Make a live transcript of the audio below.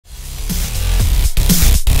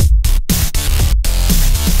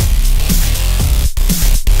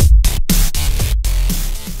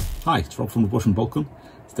Hi, it's Rob from Brush and Boltgun.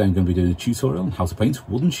 Today I'm going to be doing a tutorial on how to paint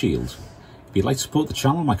wooden shields. If you'd like to support the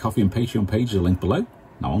channel, my Coffee and Patreon page is linked below.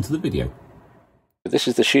 Now on to the video. This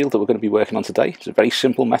is the shield that we're going to be working on today. It's a very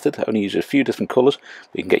simple method, it only uses a few different colours,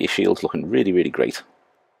 but you can get your shields looking really great.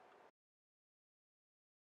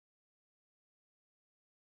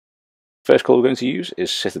 First colour we're going to use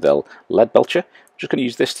is Citadel Leadbelcher. I'm just going to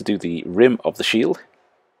use this to do the rim of the shield.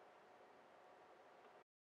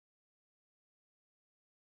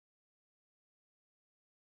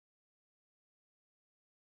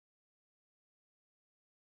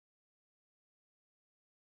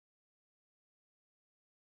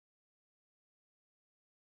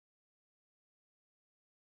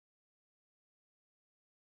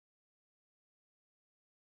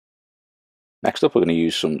 Next up we're going to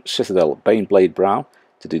use some Citadel Baneblade brown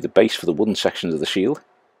to do the base for the wooden sections of the shield.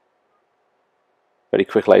 Very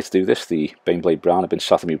quick way to do this. The Baneblade brown have been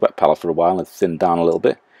sat on my wet palette for a while and thinned down a little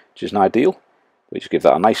bit, which isn't ideal. We just give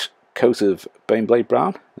that a nice coat of Baneblade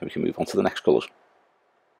brown, then we can move on to the next colours.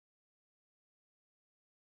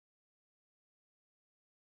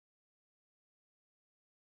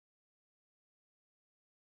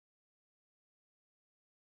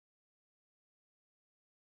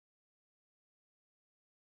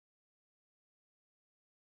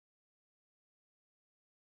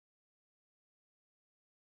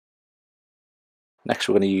 Next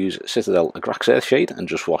we're going to use Citadel Agrax Earthshade and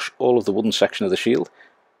just wash all of the wooden section of the shield.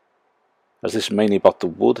 As this is mainly about the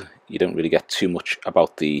wood, you don't really get too much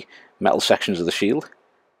about the metal sections of the shield.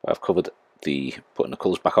 I've covered the putting the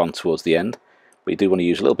colours back on towards the end, but you do want to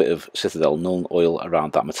use a little bit of Citadel Nuln Oil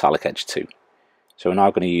around that metallic edge too. So we're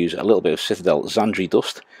now going to use a little bit of Citadel Zandri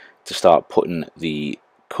dust to start putting the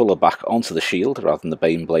colour back onto the shield rather than the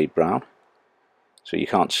Baneblade brown. So you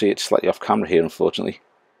can't see it slightly off camera here unfortunately.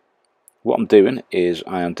 What I'm doing is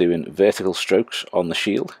I am doing vertical strokes on the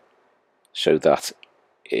shield so that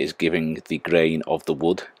it is giving the grain of the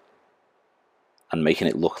wood and making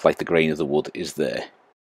it look like the grain of the wood is there.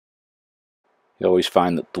 You always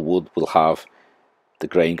find that the wood will have the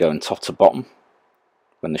grain going top to bottom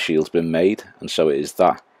when the shield's been made, and so it is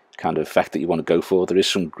that kind of effect that you want to go for. There is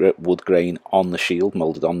some wood grain on the shield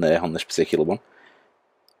moulded on there on this particular one.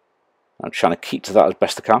 I'm trying to keep to that as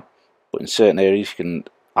best I can, but in certain areas you can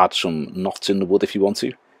add some knots in the wood if you want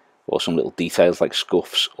to, or some little details like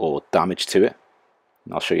scuffs or damage to it.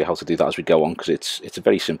 And I'll show you how to do that as we go on, because it's a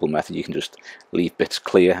very simple method. You can just leave bits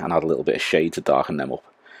clear and add a little bit of shade to darken them up.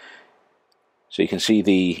 So you can see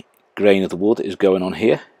the grain of the wood is going on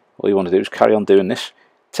here. All you want to do is carry on doing this.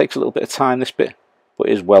 It takes a little bit of time, this bit, but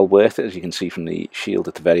it is well worth it, as you can see from the shield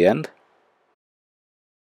at the very end.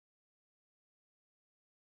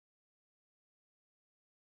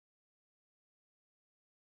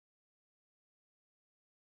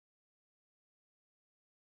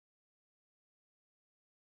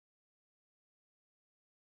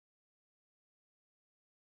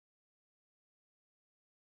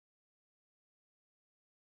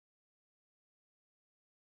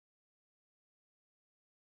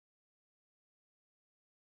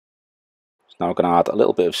 Now I'm going to add a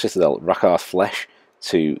little bit of Citadel Rakarth flesh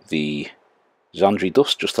to the Zandri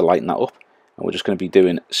dust just to lighten that up, and we're just going to be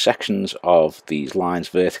doing sections of these lines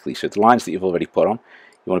vertically. So the lines that you've already put on,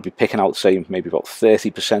 you want to be picking out, say, maybe about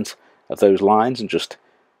 30% of those lines and just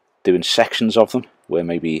doing sections of them where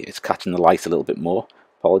maybe it's catching the light a little bit more.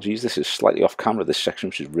 Apologies, this is slightly off camera, this section,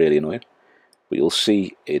 which is really annoying, but you'll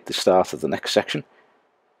see at the start of the next section,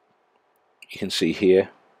 you can see here,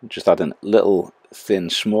 just adding little thin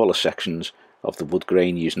smaller sections of the wood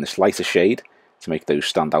grain using this lighter shade to make those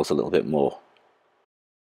stand out a little bit more.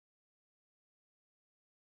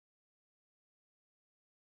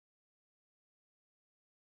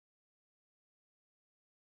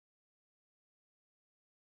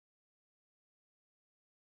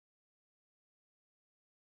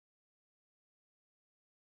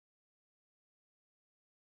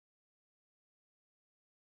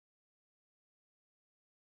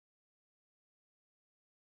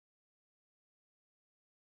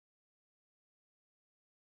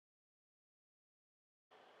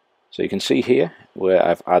 So you can see here where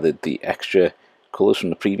I've added the extra colours from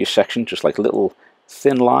the previous section, just like little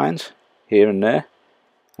thin lines here and there.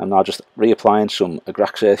 I'm now just reapplying some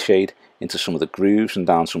Agrax Earthshade into some of the grooves and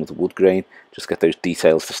down some of the wood grain, just to get those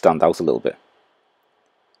details to stand out a little bit.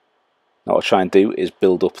 Now what I'll try and do is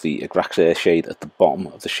build up the Agrax Earthshade at the bottom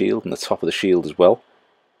of the shield and the top of the shield as well,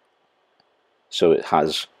 so it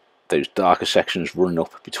has those darker sections running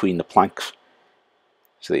up between the planks,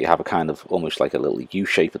 so that you have a kind of almost like a little U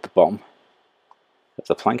shape at the bottom of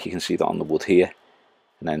the plank. You can see that on the wood here,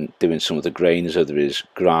 and then doing some of the grain as though there is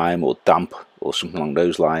grime or damp or something along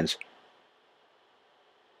those lines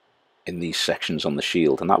in these sections on the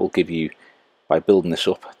shield, and that will give you, by building this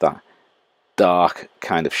up, that dark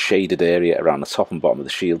kind of shaded area around the top and bottom of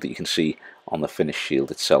the shield that you can see on the finished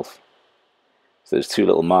shield itself. So there's two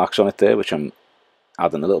little marks on it there, which I'm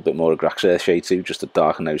adding a little bit more Agrax Earthshade to, just to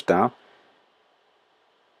darken those down.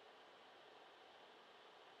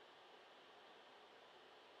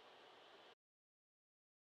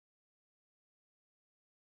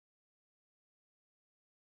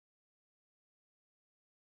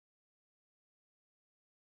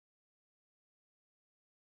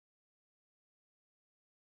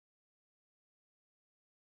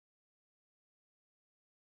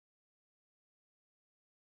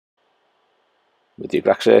 With the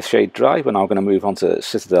Agrax Earthshade dry, we're now going to move on to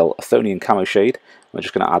Citadel Athonian Camoshade. We're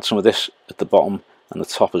just going to add some of this at the bottom and the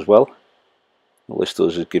top as well. All this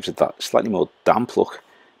does is gives it that slightly more damp look,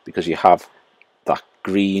 because you have that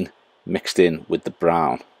green mixed in with the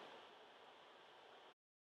brown.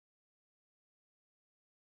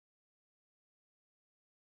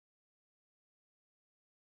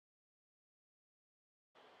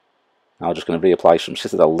 Now I'm just going to reapply some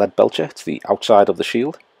Citadel Leadbelcher to the outside of the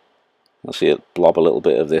shield. You'll see it blob a little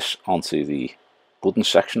bit of this onto the wooden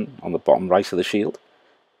section on the bottom right of the shield.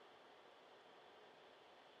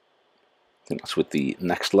 I think that's with the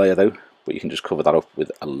next layer though, but you can just cover that up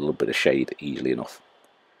with a little bit of shade easily enough.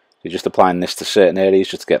 You're just applying this to certain areas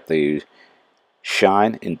just to get the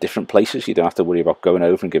shine in different places. You don't have to worry about going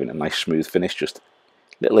over and giving it a nice smooth finish, just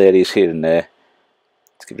little areas here and there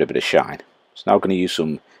to give it a bit of shine. So now I'm going to use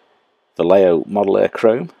some Vallejo Model Air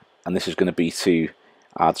Chrome, and this is going to be to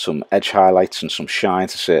add some edge highlights and some shine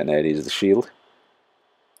to certain areas of the shield,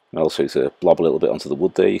 and also to blob a little bit onto the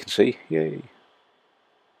wood there, you can see. Yay!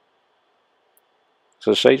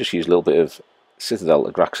 So as I say, just use a little bit of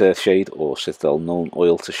Citadel Agrax Earthshade or Citadel Nuln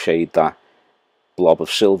Oil to shade that blob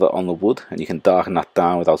of silver on the wood, and you can darken that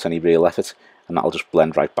down without any real effort, and that'll just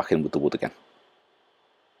blend right back in with the wood again.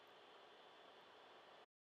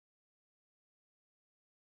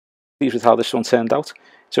 Pleased with how this one turned out.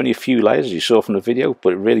 It's only a few layers as you saw from the video,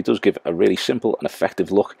 but it really does give a really simple and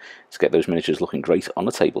effective look to get those miniatures looking great on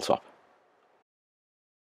the tabletop.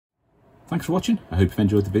 Thanks for watching. I hope you've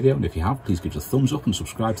enjoyed the video, and if you have, please give us a thumbs up and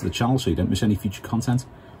subscribe to the channel so you don't miss any future content.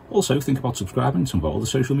 Also, think about subscribing to some of our other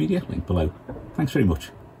social media, linked below. Thanks very much.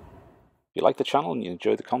 If you like the channel and you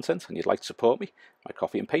enjoy the content and you'd like to support me, my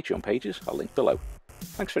Coffee and Patreon pages are linked below.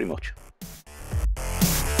 Thanks very much.